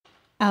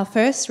Our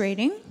first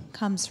reading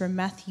comes from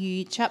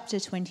Matthew chapter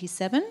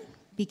 27,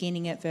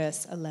 beginning at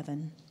verse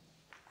 11.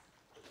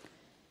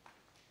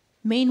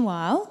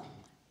 Meanwhile,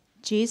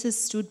 Jesus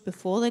stood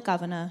before the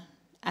governor,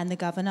 and the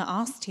governor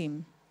asked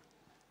him,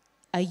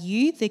 "Are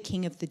you the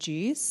king of the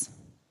Jews?"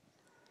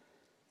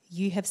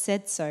 "You have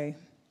said so,"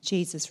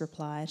 Jesus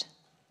replied.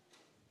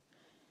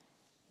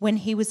 When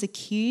he was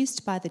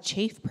accused by the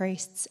chief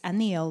priests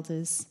and the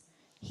elders,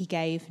 he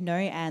gave no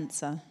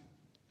answer.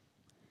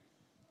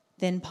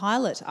 Then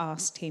Pilate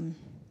asked him,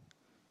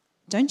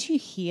 "Don't you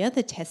hear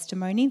the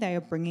testimony they are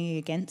bringing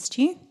against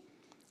you?"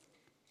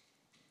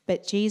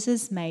 But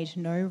Jesus made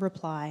no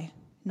reply,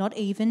 not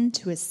even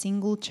to a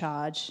single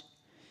charge,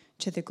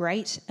 to the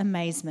great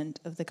amazement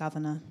of the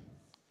governor.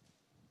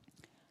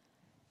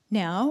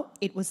 Now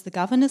it was the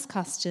governor's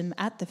custom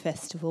at the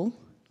festival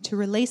to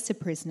release a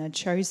prisoner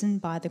chosen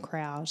by the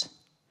crowd.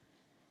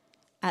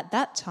 At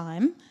that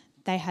time,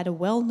 they had a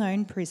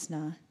well-known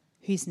prisoner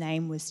whose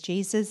name was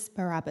Jesus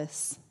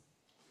Barabbas.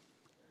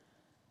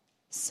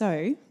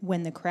 So,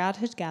 when the crowd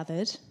had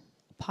gathered,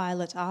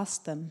 Pilate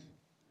asked them,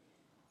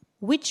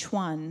 "Which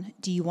one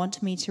do you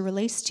want me to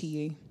release to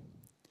you?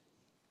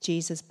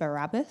 Jesus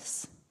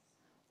Barabbas,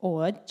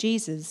 or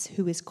Jesus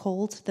who is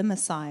called the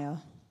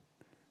Messiah?"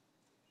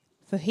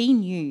 For he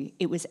knew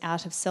it was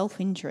out of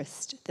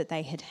self-interest that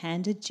they had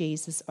handed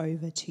Jesus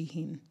over to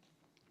him.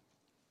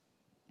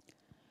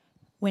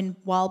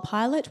 While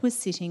Pilate was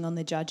sitting on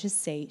the judge's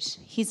seat,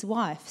 his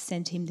wife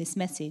sent him this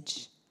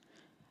message: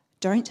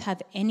 "Don't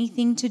have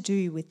anything to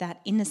do with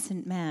that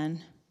innocent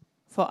man,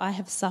 for I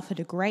have suffered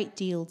a great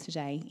deal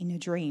today in a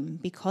dream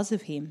because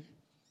of him."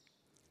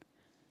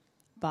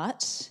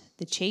 But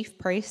the chief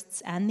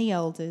priests and the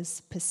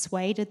elders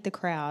persuaded the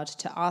crowd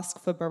to ask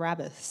for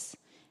Barabbas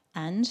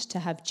and to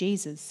have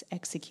Jesus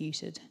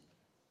executed.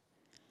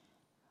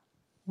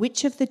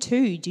 "Which of the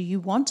two do you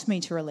want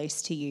me to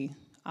release to you?"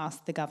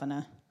 asked the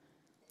governor.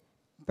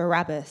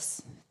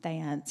 "Barabbas," they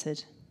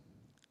answered.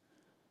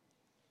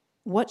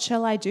 "What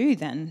shall I do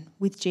then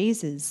with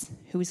Jesus,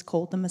 who is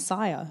called the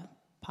Messiah?"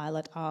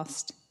 Pilate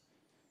asked.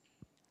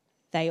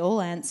 They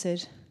all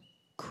answered,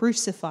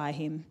 "Crucify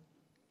him."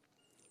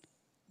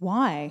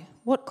 "Why?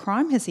 What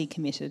crime has he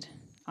committed?"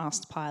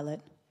 asked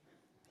Pilate.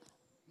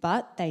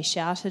 But they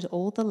shouted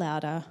all the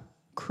louder,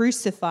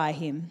 "Crucify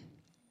him."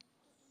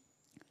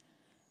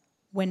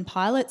 When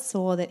Pilate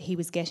saw that he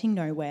was getting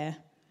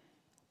nowhere,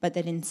 but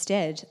that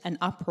instead an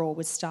uproar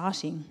was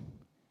starting,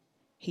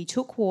 he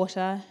took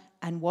water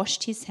and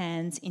washed his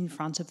hands in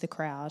front of the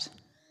crowd.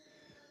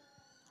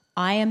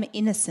 "I am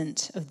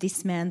innocent of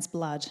this man's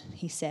blood,"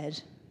 he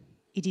said.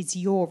 "It is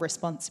your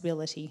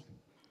responsibility."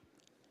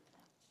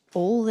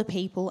 All the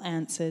people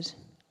answered,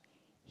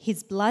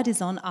 "His blood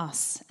is on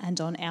us and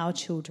on our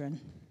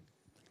children."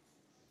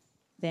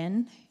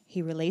 Then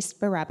he released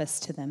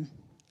Barabbas to them,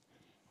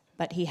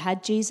 but he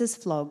had Jesus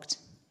flogged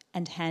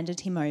and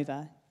handed him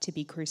over to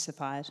be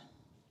crucified.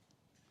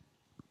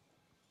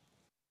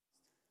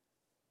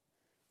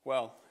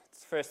 Well,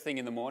 it's first thing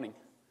in the morning.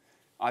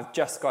 I've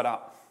just got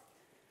up,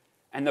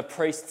 and the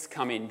priests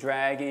come in,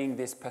 dragging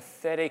this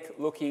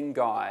pathetic-looking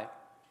guy,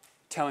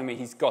 telling me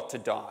he's got to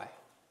die.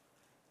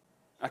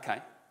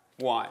 Okay,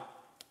 why?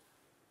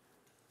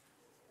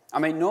 I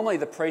mean, normally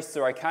the priests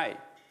are okay.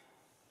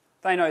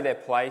 They know their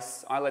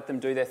place. I let them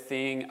do their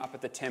thing up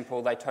at the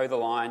temple. They toe the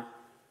line.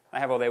 They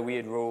have all their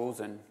weird rules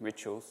and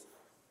rituals.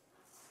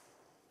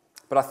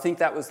 But I think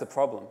that was the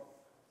problem.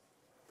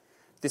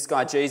 This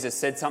guy Jesus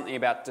said something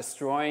about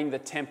destroying the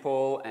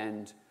temple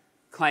and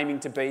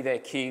claiming to be their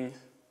king.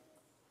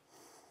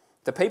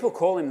 The people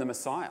call him the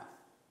Messiah.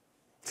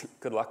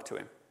 Good luck to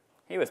him.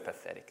 He was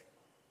pathetic.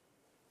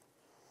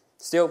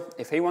 Still,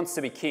 if he wants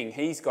to be king,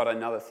 he's got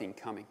another thing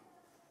coming.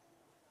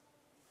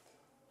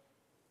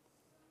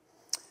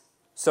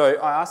 So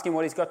I ask him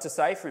what he's got to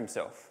say for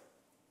himself.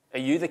 "Are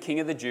you the king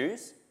of the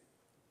Jews?"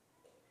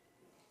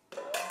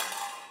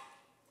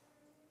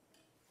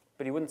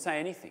 But he wouldn't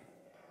say anything.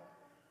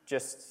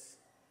 Just,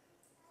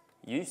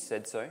 "You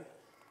said so."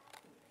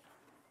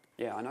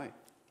 Yeah, I know.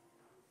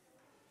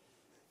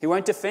 He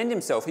won't defend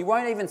himself. He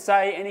won't even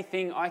say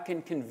anything I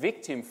can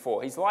convict him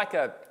for. He's like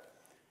a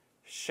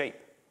sheep,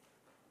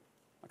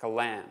 like a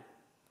lamb.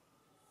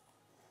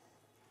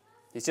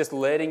 He's just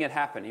letting it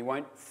happen. He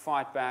won't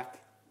fight back.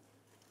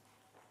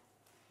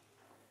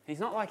 He's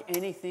not like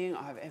anything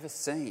I've ever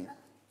seen.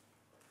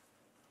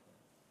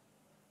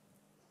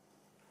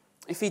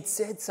 If he'd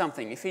said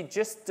something, if he'd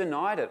just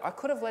denied it, I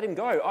could have let him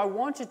go. I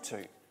wanted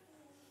to.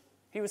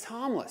 He was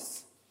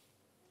harmless.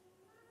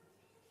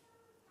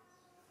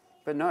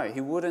 But no,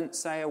 he wouldn't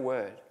say a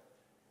word.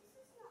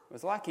 It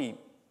was like he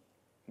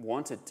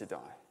wanted to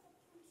die.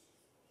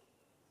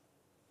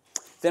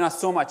 Then I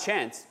saw my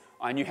chance.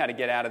 I knew how to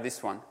get out of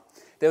this one.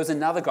 There was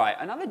another guy,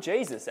 another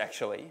Jesus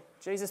actually,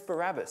 Jesus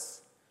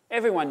Barabbas.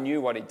 Everyone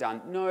knew what he'd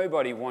done.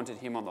 Nobody wanted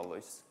him on the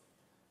loose.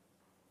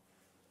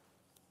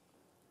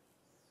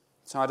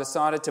 So I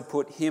decided to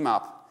put him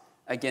up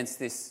against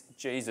this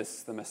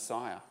Jesus, the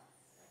Messiah.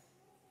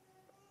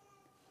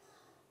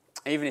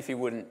 Even if he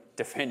wouldn't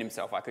defend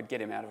himself, I could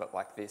get him out of it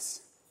like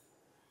this.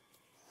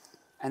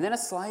 And then a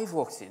slave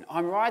walks in.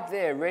 I'm right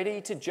there,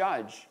 ready to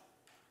judge.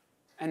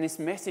 And this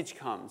message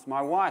comes.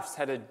 My wife's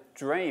had a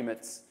dream.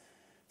 It's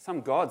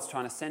some god's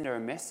trying to send her a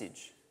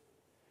message.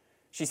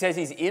 She says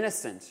he's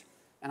innocent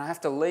and I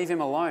have to leave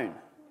him alone.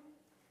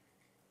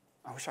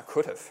 I wish I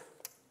could have.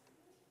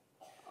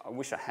 I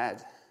wish I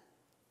had.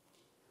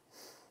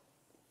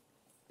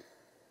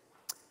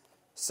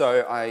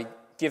 So I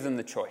give them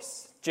the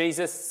choice.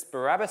 Jesus,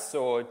 Barabbas,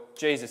 or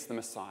Jesus the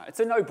Messiah. It's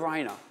a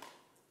no-brainer.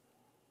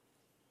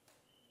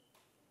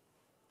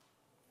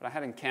 But I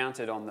hadn't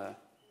counted on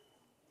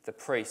the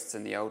priests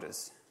and the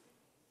elders.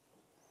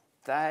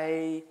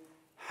 They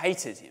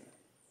hated him.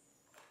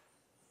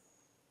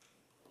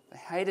 They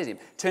hated him.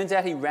 Turns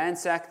out he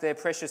ransacked their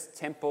precious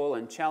temple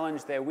and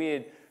challenged their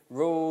weird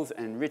rules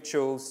and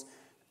rituals.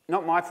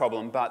 Not my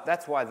problem, but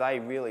that's why they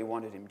really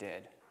wanted him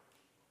dead.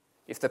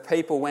 If the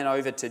people went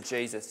over to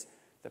Jesus,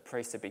 the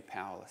priests would be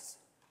powerless.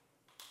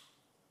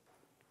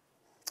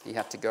 He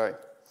had to go.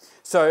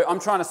 So I'm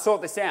trying to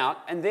sort this out,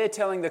 and they're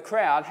telling the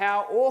crowd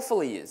how awful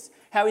he is,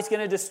 how he's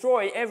going to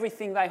destroy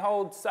everything they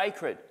hold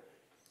sacred,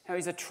 how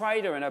he's a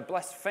traitor and a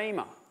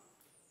blasphemer.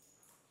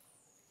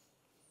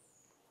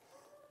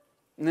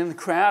 And then the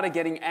crowd are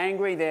getting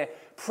angry, they're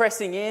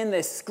pressing in,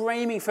 they're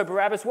screaming for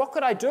Barabbas. What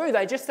could I do?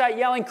 They just start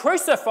yelling,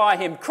 "Crucify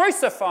him!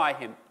 Crucify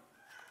him!"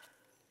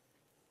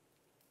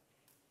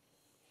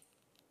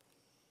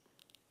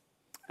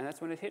 And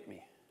that's when it hit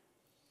me.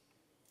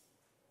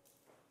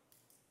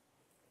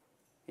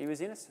 He was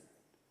innocent.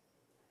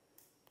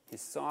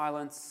 His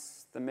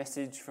silence, the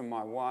message from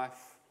my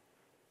wife,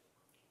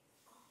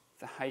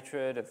 the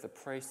hatred of the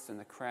priests and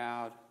the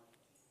crowd.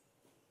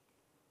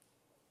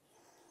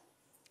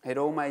 It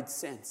all made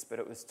sense, but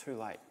it was too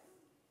late.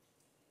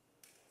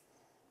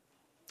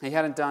 He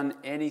hadn't done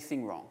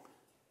anything wrong.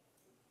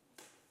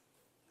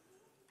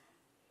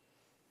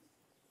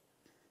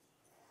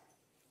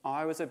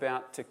 I was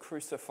about to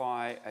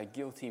crucify a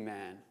guilty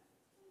man.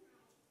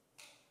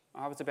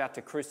 I was about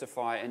to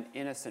crucify an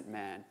innocent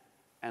man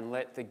and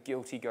let the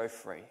guilty go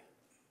free.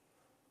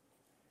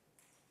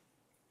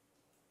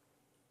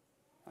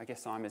 I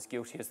guess I'm as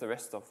guilty as the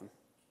rest of them.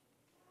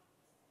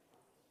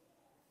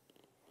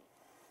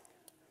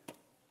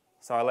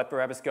 So I let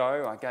Barabbas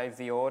go, I gave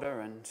the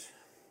order, and,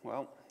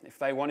 well, if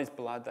they want his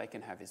blood, they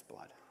can have his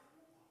blood.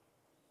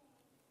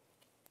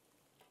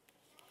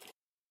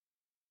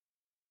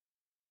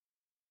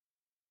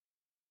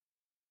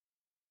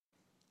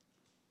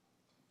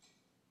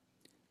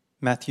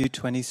 Matthew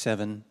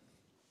 27,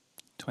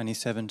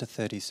 27 to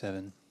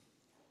 37.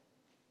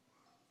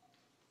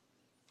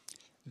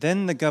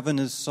 Then the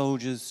governor's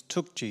soldiers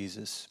took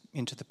Jesus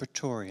into the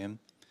praetorium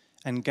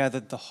and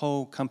gathered the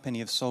whole company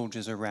of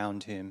soldiers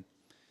around him.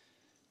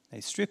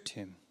 They stripped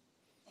him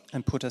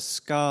and put a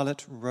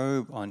scarlet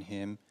robe on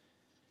him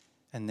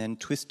and then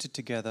twisted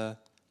together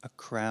a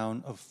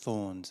crown of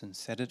thorns and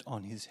set it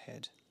on his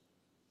head.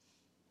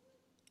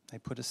 They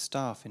put a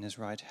staff in his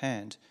right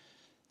hand.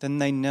 Then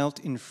they knelt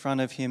in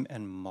front of him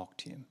and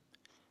mocked him.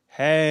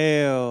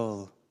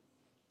 "Hail,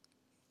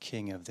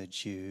 King of the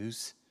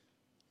Jews,"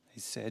 they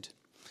said.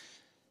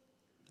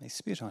 They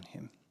spit on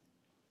him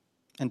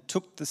and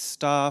took the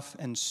staff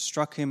and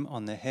struck him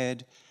on the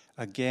head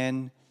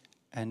again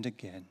and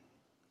again.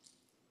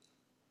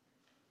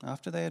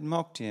 After they had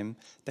mocked him,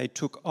 they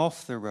took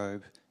off the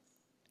robe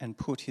and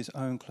put his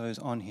own clothes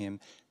on him.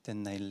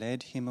 Then they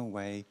led him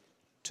away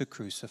to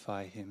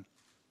crucify him.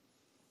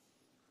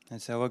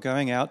 As they were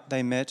going out,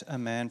 they met a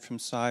man from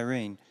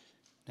Cyrene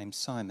named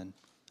Simon,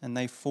 and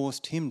they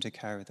forced him to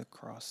carry the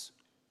cross.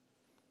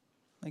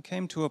 They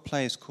came to a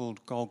place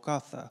called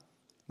Golgotha,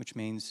 which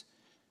means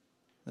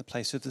the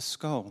place of the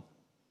skull.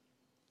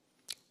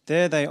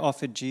 There they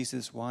offered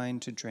Jesus wine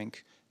to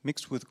drink,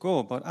 mixed with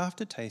gall, but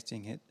after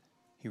tasting it,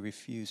 he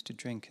refused to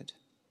drink it.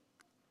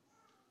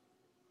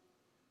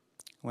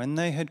 When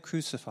they had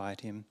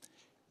crucified him,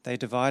 they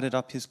divided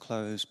up his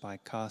clothes by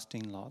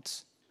casting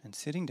lots and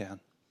sitting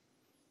down.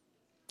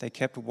 They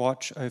kept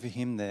watch over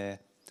him there.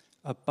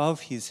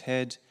 Above his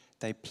head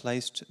they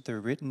placed the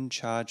written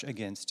charge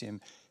against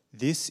him.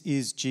 "This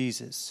is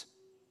Jesus,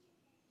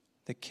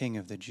 the King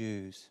of the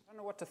Jews." I don't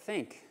know what to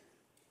think.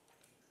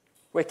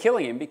 We're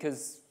killing him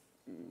because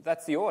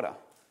that's the order.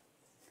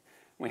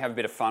 We have a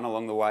bit of fun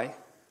along the way.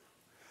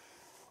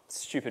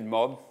 Stupid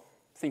mob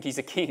think he's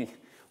a king.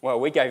 Well,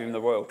 we gave him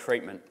the royal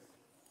treatment.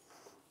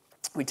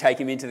 We take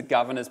him into the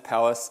governor's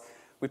palace.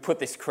 We put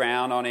this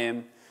crown on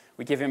him.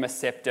 We give him a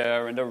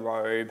scepter and a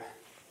robe.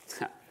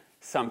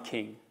 Some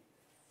king.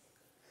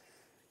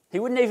 He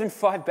wouldn't even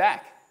fight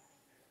back.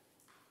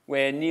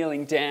 We're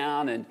kneeling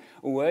down and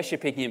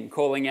worshipping him,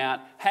 calling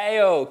out,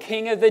 "Hail,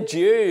 King of the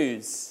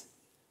Jews!"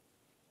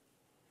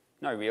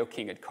 No real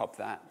king had copped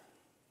that.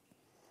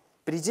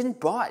 But he didn't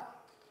bite.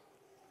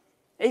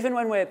 Even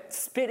when we're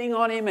spitting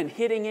on him and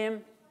hitting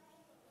him,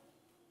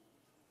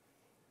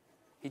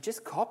 he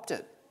just copped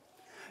it.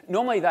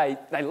 Normally they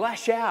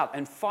lash out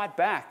and fight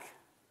back.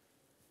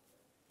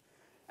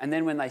 And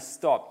then when they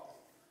stop,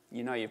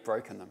 you know you've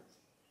broken them.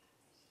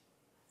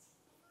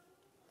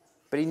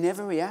 But he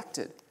never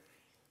reacted.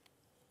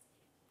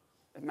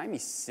 it made me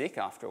sick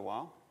after a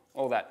while.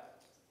 All that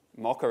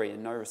mockery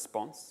and no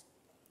response.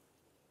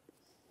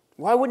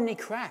 Why wouldn't he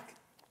crack?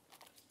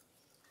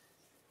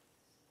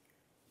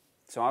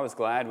 So I was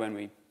glad when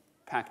we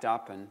packed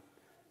up and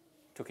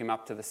took him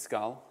up to the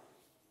skull.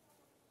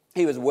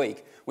 He was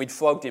weak. We'd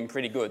flogged him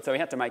pretty good, so we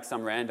had to make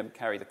some random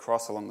carry the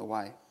cross along the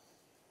way.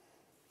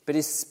 But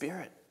his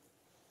spirit,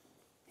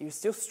 he was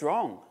still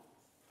strong.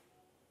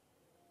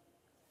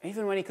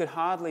 Even when he could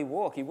hardly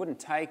walk, he wouldn't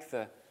take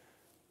the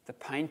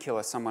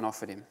painkiller someone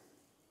offered him.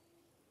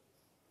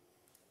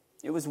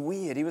 It was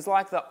weird. He was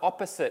like the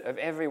opposite of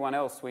everyone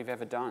else we've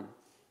ever done.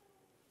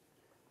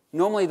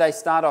 Normally they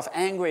start off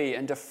angry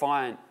and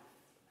defiant,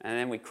 and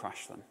then we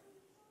crush them.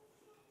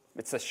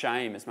 It's a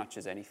shame as much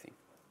as anything.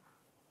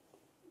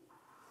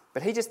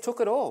 But he just took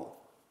it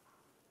all.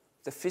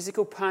 The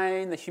physical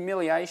pain, the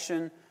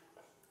humiliation,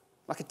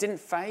 like it didn't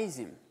faze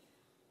him.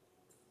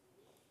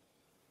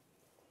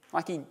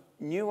 Like he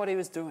knew what he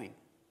was doing.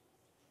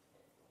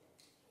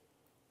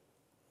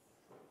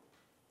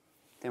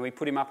 Then we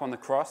put him up on the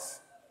cross.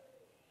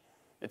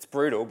 It's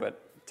brutal,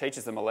 but it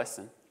teaches them a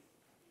lesson.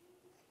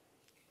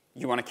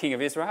 You want a king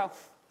of Israel?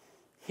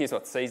 Here's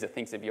what Caesar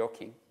thinks of your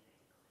king.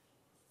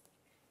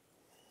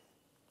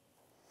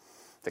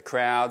 The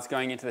crowds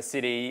going into the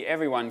city,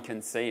 everyone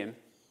can see him.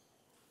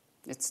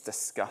 It's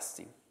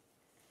disgusting.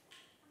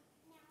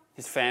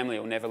 His family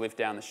will never live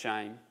down the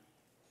shame.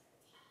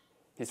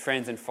 His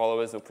friends and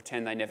followers will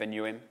pretend they never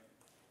knew him.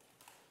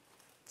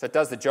 So it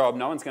does the job.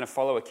 No one's going to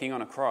follow a king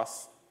on a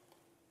cross.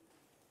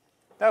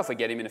 They'll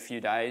forget him in a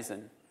few days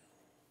and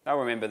they'll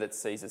remember that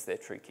Caesar's their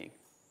true king.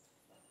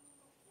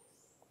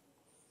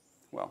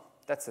 Well,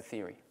 that's the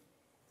theory.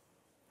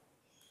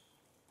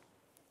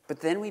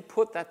 But then we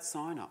put that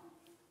sign up.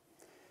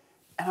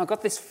 And I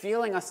got this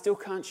feeling I still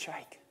can't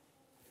shake.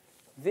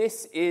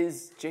 This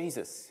is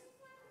Jesus,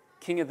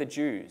 King of the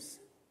Jews.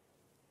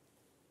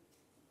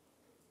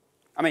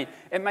 I mean,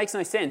 it makes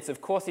no sense.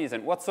 Of course he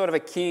isn't. What sort of a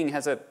king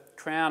has a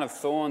crown of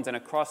thorns and a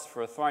cross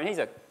for a throne?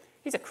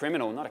 He's a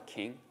criminal, not a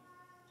king.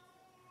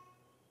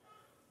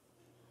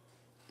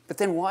 But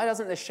then why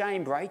doesn't the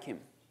shame break him?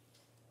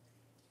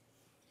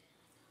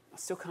 I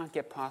still can't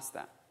get past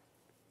that.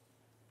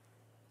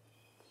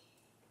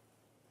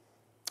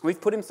 We've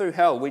put him through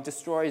hell. We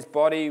destroy his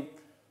body,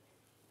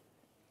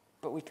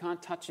 but we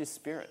can't touch his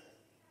spirit.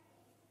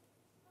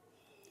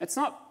 It's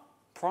not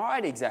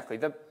pride exactly.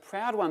 The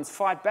proud ones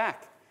fight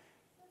back.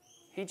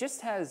 He just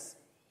has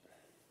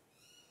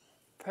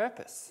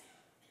purpose.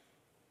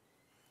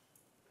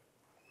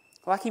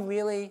 Like he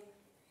really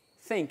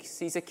thinks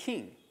he's a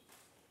king.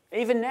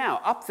 Even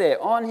now, up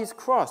there on his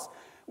cross,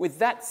 with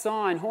that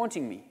sign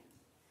haunting me.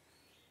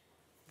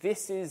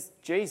 This is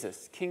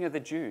Jesus, King of the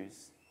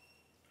Jews.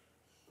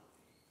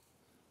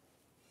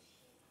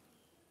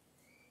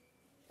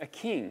 A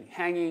king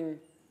hanging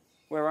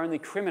where only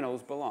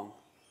criminals belong.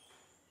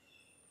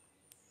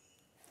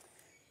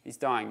 He's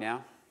dying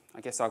now.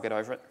 I guess I'll get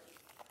over it.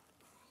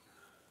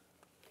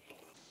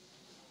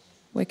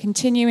 We're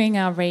continuing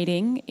our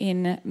reading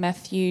in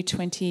Matthew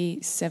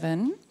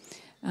 27,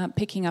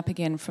 picking up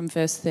again from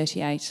verse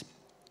 38.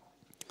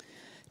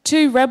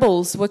 2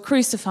 rebels were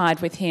crucified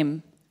with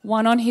him,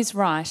 one on his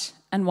right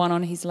and one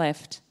on his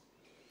left.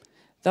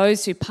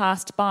 Those who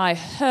passed by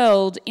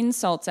hurled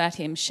insults at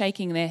him,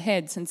 shaking their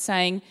heads and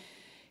saying,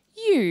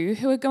 "You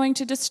who are going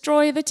to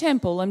destroy the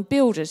temple and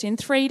build it in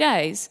 3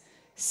 days,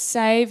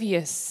 save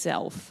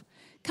yourself.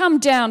 Come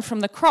down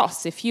from the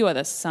cross if you are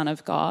the Son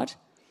of God."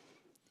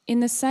 In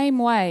the same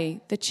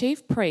way, the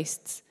chief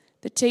priests,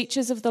 the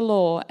teachers of the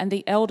law, and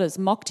the elders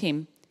mocked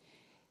him.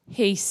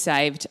 "He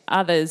saved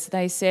others,"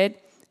 they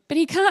said, "but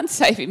he can't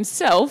save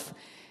himself.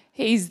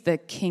 He's the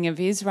King of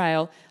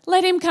Israel.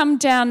 Let him come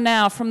down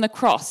now from the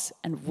cross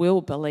and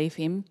we'll believe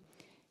him.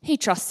 He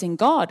trusts in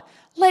God.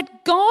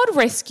 Let God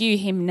rescue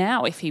him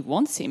now if he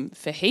wants him,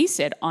 for he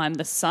said, 'I'm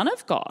the Son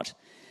of God.'"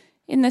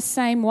 In the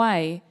same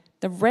way,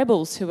 the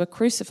rebels who were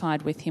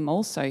crucified with him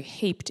also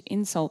heaped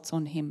insults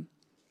on him.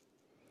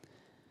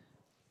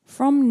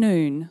 From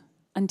noon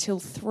until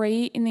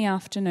 3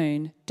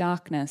 p.m,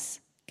 darkness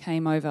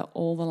came over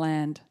all the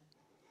land.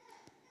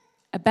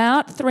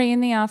 About 3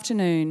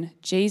 p.m,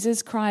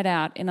 Jesus cried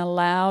out in a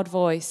loud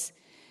voice,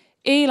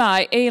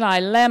 "Eli,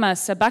 Eli, lema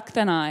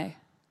sabachthani,"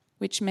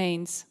 which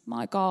means,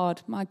 my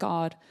God,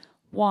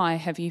 why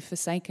have you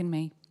forsaken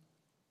me?"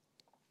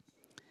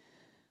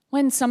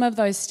 When some of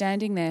those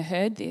standing there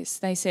heard this,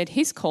 they said,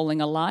 "He's calling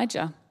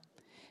Elijah."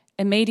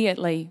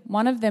 Immediately,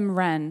 one of them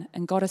ran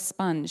and got a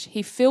sponge.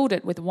 He filled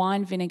it with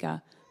wine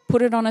vinegar,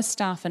 put it on a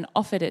staff and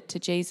offered it to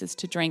Jesus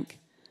to drink.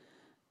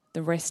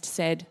 The rest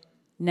said,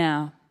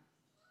 "Now,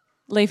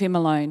 leave him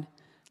alone.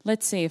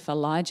 Let's see if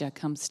Elijah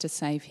comes to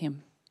save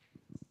him."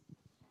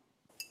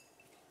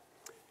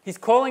 He's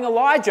calling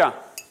Elijah.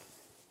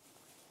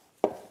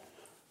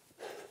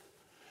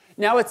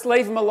 Now let's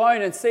leave him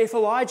alone and see if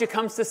Elijah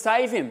comes to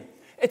save him.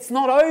 It's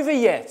not over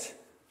yet.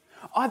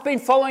 I've been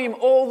following him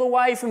all the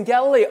way from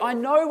Galilee. I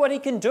know what he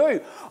can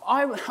do.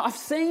 I've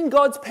seen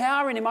God's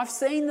power in him. I've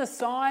seen the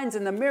signs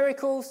and the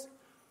miracles.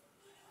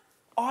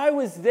 I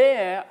was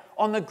there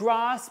on the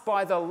grass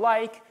by the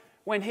lake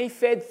when he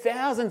fed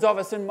thousands of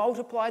us and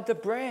multiplied the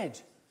bread.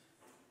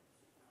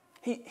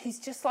 He's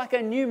just like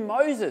a new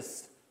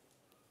Moses,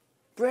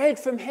 bread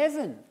from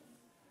heaven.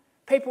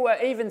 People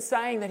are even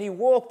saying that he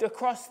walked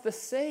across the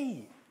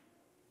sea.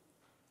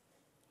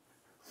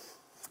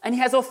 And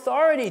he has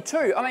authority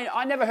too. I mean,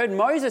 I never heard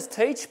Moses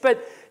teach,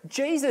 but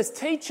Jesus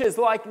teaches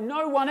like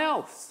no one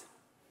else.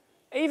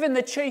 Even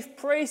the chief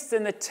priests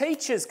and the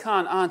teachers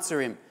can't answer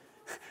him.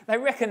 They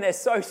reckon they're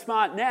so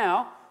smart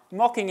now,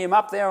 mocking him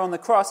up there on the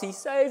cross. He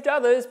saved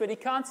others, but he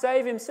can't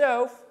save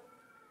himself.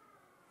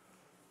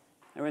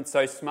 They weren't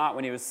so smart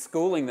when he was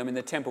schooling them in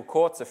the temple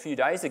courts a few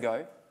days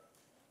ago.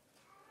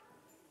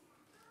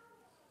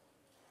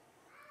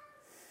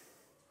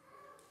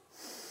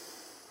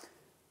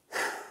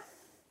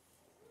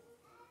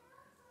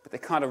 But they're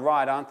kind of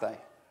right, aren't they?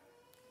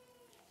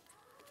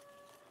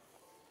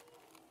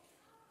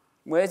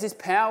 Where's his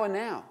power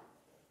now?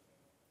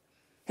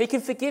 He can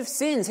forgive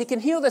sins. He can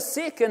heal the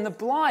sick and the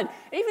blind.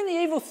 Even the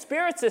evil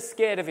spirits are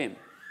scared of him.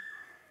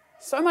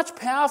 So much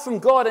power from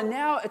God, and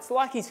now it's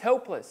like he's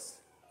helpless.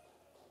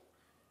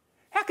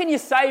 How can you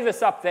save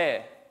us up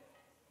there?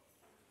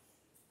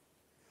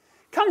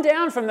 Come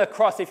down from the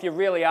cross if you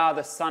really are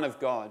the Son of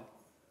God.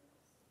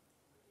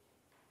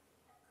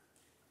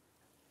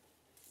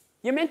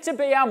 You're meant to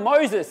be our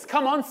Moses.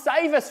 Come on,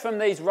 save us from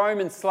these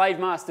Roman slave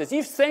masters.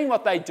 You've seen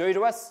what they do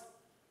to us.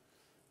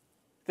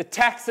 The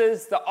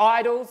taxes, the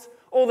idols,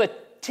 all the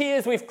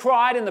tears we've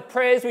cried and the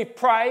prayers we've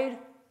prayed.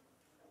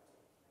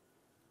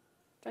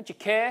 Don't you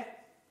care?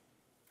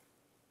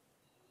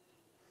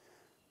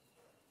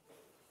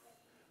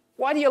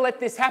 Why do you let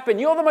this happen?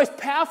 You're the most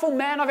powerful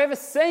man I've ever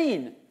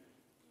seen.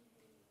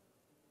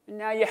 And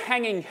now you're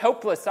hanging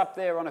helpless up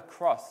there on a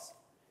cross,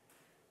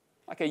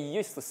 like a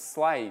useless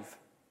slave.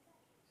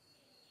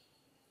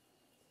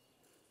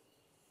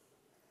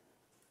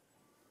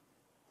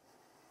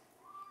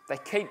 They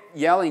keep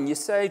yelling, you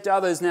saved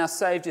others, now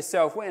saved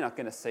yourself. We're not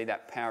going to see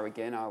that power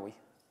again, are we?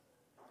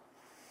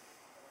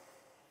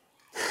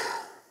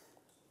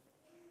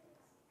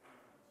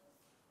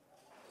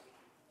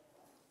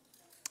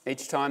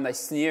 Each time they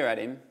sneer at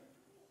him,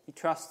 he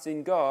trusts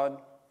in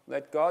God.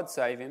 Let God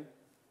save him.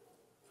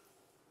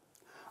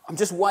 I'm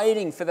just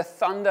waiting for the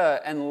thunder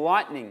and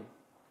lightning.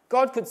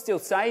 God could still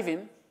save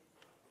him,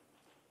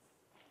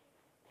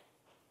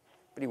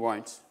 but he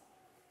won't.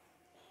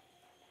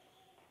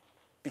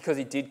 Because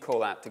he did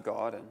call out to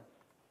God and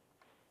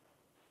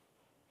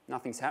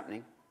nothing's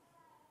happening.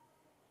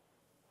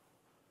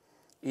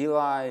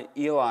 Eli,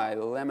 Eli,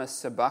 lema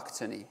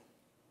sabachthani.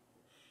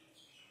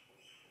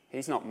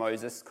 He's not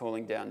Moses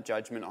calling down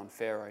judgment on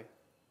Pharaoh.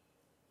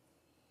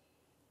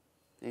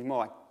 He's more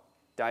like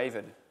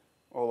David,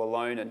 all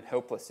alone and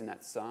helpless in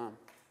that psalm.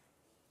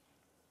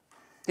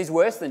 He's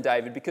worse than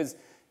David because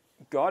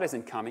God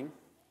isn't coming.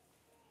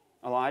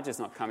 Elijah's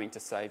not coming to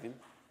save him.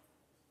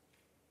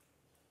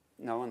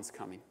 No one's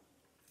coming.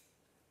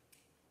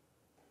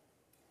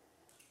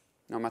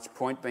 Not much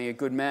point being a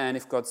good man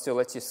if God still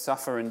lets you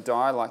suffer and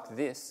die like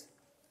this.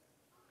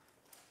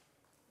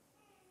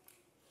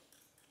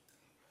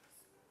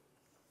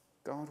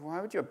 God,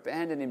 why would you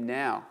abandon him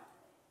now?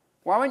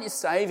 Why won't you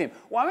save him?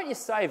 Why won't you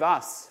save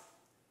us?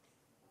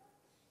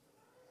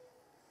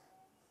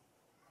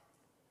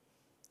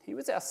 He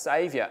was our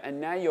saviour,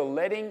 and now you're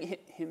letting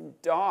him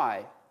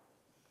die.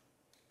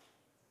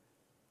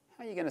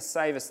 How are you going to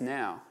save us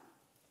now?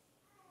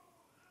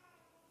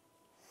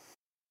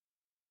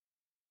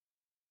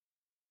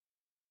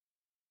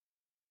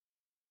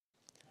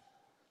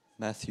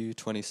 Matthew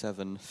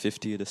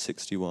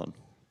 27:50-61.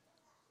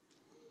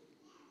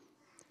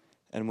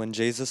 And when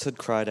Jesus had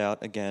cried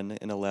out again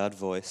in a loud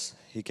voice,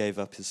 he gave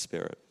up his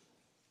spirit.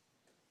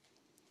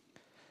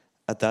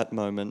 At that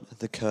moment,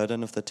 the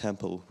curtain of the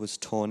temple was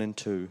torn in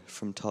two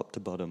from top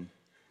to bottom.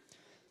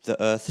 The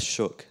earth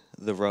shook,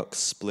 the rocks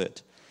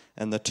split,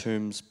 and the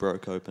tombs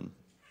broke open.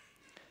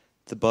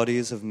 The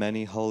bodies of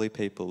many holy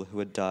people who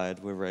had died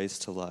were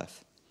raised to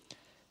life.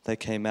 They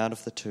came out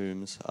of the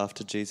tombs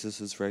after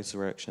Jesus'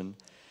 resurrection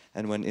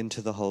and went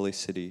into the holy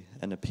city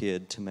and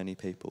appeared to many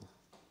people.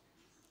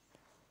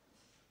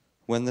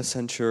 When the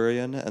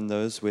centurion and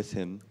those with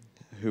him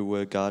who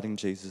were guarding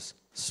Jesus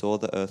saw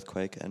the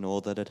earthquake and all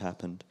that had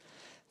happened,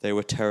 they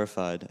were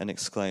terrified and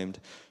exclaimed,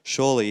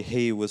 "Surely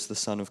he was the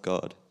Son of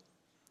God."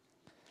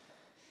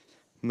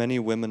 Many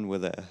women were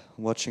there,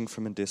 watching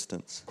from a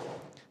distance.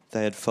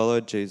 They had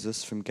followed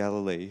Jesus from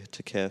Galilee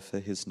to care for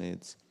his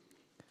needs.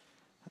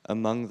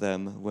 Among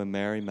them were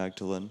Mary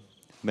Magdalene,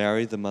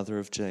 Mary the mother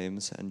of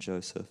James and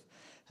Joseph,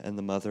 and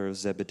the mother of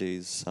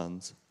Zebedee's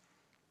sons.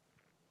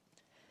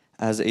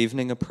 As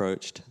evening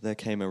approached, there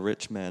came a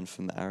rich man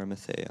from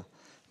Arimathea,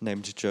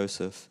 named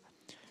Joseph,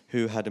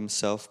 who had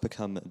himself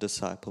become a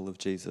disciple of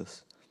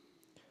Jesus.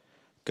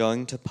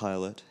 Going to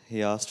Pilate,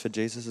 he asked for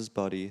Jesus'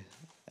 body,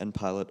 and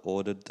Pilate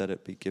ordered that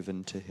it be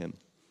given to him.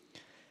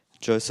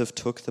 Joseph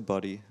took the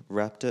body,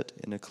 wrapped it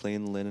in a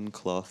clean linen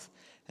cloth,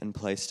 and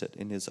placed it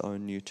in his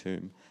own new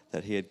tomb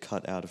that he had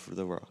cut out of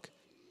the rock.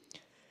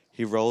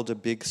 He rolled a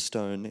big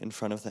stone in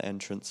front of the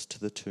entrance to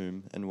the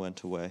tomb and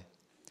went away.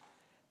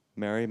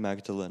 Mary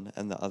Magdalene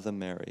and the other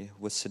Mary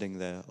were sitting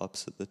there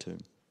opposite the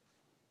tomb.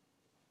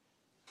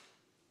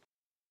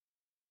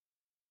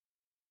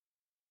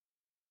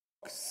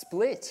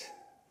 Split.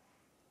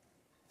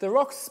 The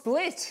rock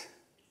split.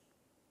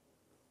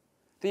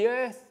 The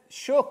earth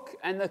shook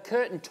and the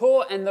curtain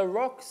tore and the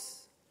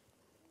rocks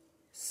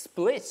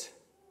split.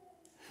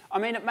 I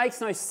mean, it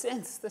makes no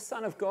sense. The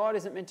Son of God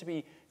isn't meant to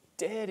be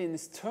dead in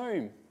this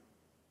tomb,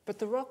 but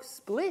the rock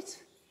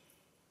split.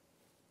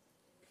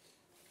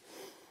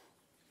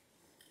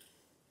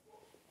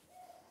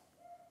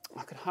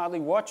 I could hardly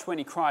watch when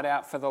he cried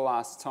out for the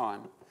last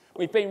time.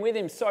 We've been with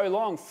him so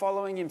long,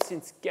 following him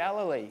since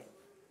Galilee.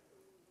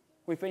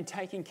 We've been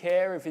taking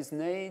care of his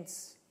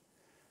needs,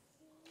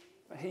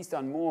 but he's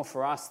done more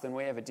for us than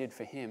we ever did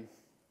for him.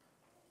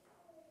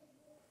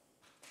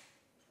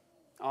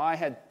 I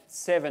had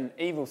 7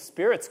 evil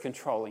spirits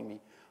controlling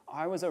me.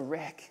 I was a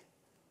wreck.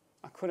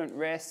 I couldn't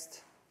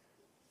rest.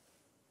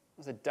 I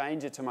was a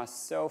danger to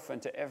myself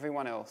and to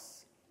everyone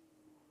else.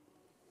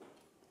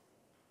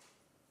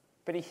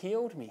 But he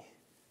healed me.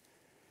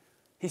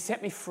 He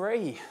set me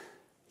free,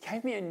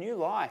 gave me a new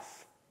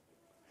life.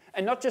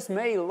 And not just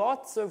me,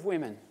 lots of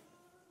women.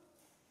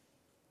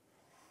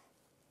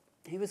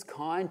 He was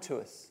kind to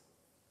us.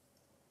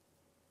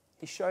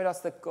 He showed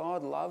us that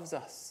God loves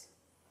us.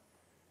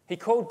 He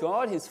called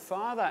God his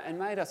Father and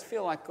made us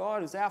feel like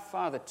God is our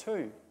Father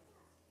too.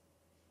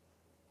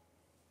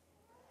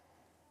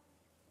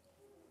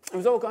 It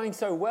was all going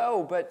so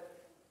well,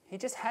 but he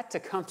just had to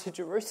come to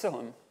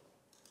Jerusalem.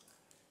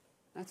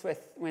 That's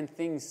when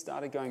things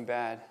started going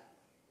bad.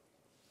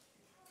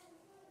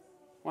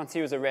 Once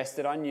he was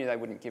arrested, I knew they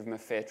wouldn't give him a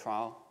fair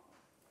trial.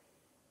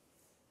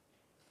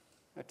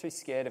 They were too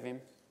scared of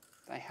him.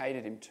 They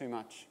hated him too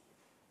much.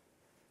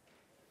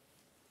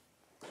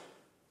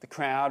 The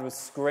crowd was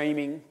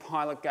screaming.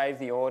 Pilate gave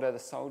the order. The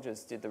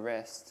soldiers did the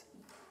rest.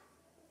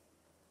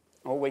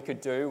 All we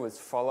could do was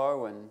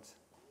follow and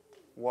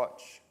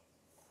watch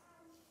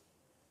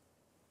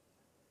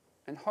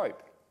and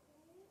hope.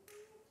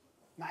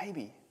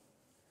 Maybe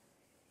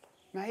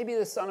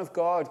the Son of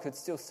God could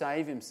still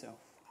save himself.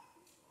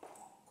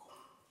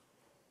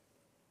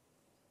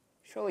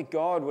 Surely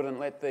God wouldn't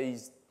let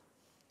these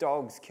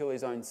dogs kill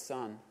his own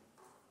son.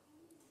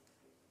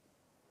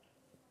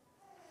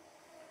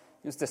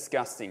 It was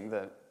disgusting,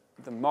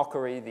 the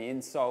mockery, the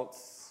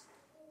insults,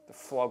 the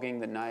flogging,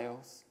 the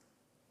nails.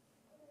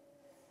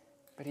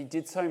 But he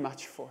did so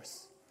much for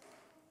us.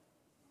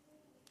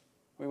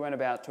 We weren't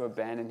about to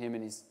abandon him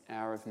in his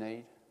hour of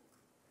need.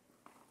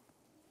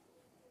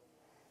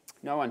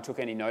 No one took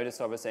any notice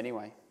of us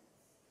anyway.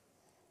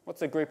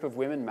 What's a group of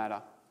women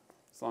matter,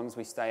 as long as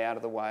we stay out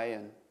of the way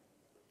and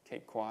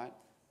keep quiet?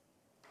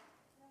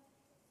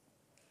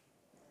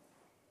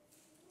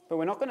 But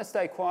we're not going to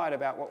stay quiet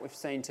about what we've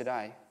seen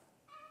today.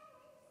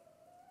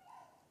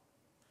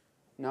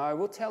 No,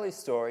 we'll tell his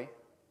story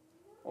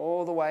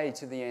all the way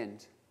to the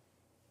end.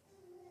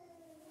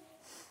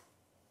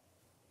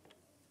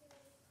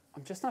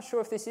 I'm just not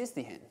sure if this is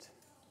the end.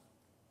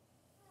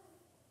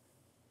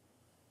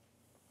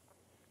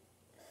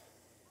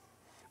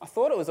 I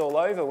thought it was all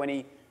over when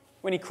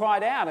he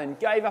cried out and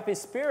gave up his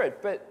spirit,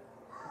 but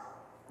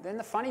then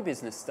the funny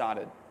business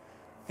started.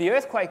 The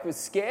earthquake was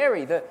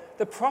scary.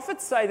 The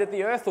prophets say that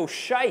the earth will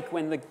shake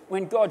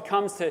when God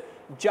comes to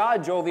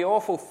judge all the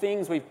awful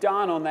things we've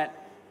done on that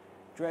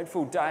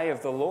dreadful day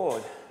of the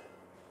Lord.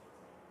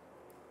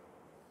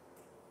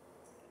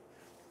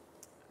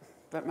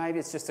 But maybe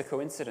it's just a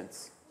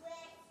coincidence.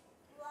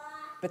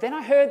 But then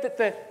I heard that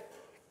the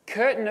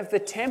curtain of the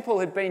temple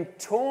had been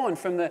torn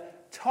from the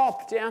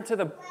top down to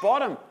the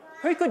bottom.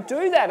 Who could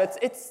do that?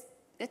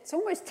 It's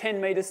almost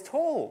 10 metres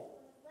tall.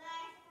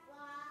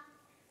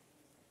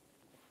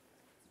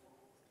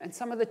 And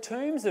some of the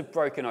tombs have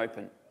broken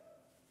open.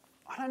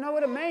 I don't know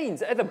what it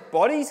means. Are the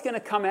bodies going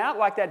to come out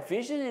like that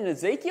vision in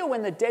Ezekiel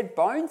when the dead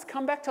bones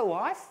come back to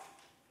life?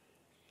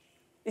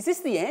 Is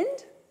this the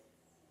end?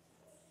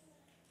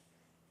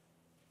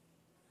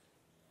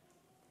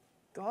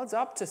 God's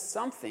up to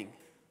something.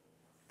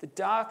 The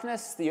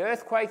darkness, the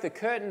earthquake, the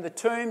curtain, the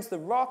tombs, the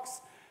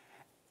rocks.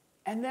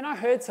 And then I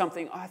heard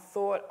something I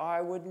thought I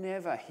would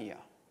never hear.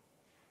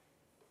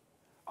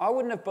 I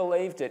wouldn't have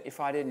believed it if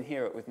I didn't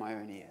hear it with my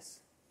own ears.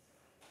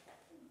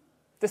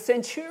 The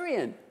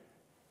centurion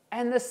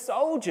and the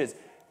soldiers,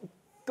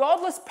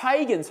 godless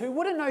pagans who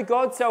wouldn't know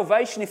God's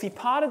salvation if he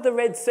parted the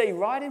Red Sea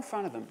right in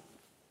front of them.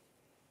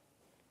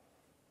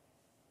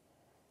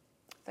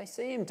 They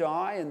see him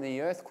die and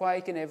the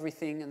earthquake and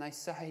everything, and they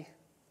say,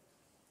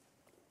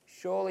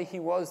 surely he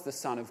was the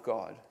Son of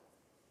God.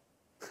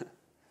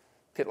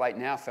 Bit late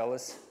now,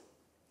 fellas.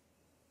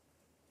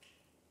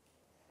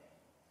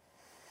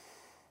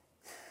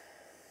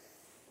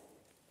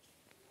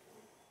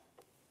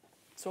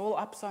 It's all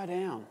upside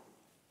down.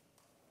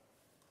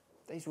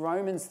 These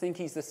Romans think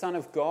he's the Son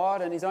of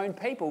God, and his own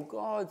people,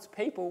 God's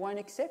people, won't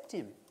accept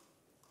him.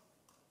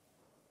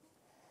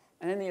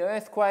 And then the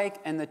earthquake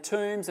and the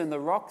tombs and the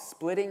rocks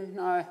splitting,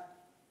 no,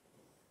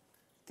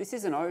 This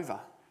isn't over.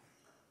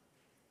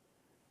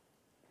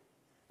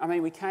 I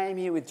mean, we came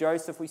here with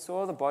Joseph, we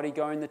saw the body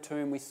go in the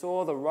tomb, we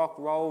saw the rock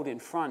rolled in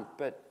front,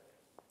 but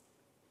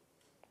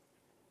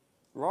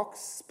rocks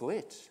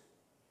split.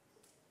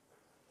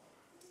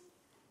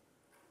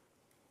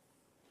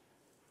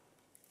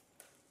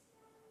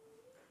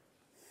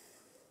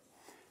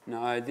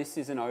 No, this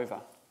isn't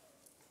over.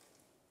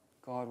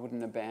 God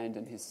wouldn't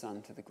abandon his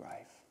son to the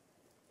grave.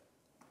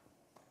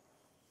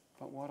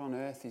 But what on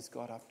earth is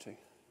God up to?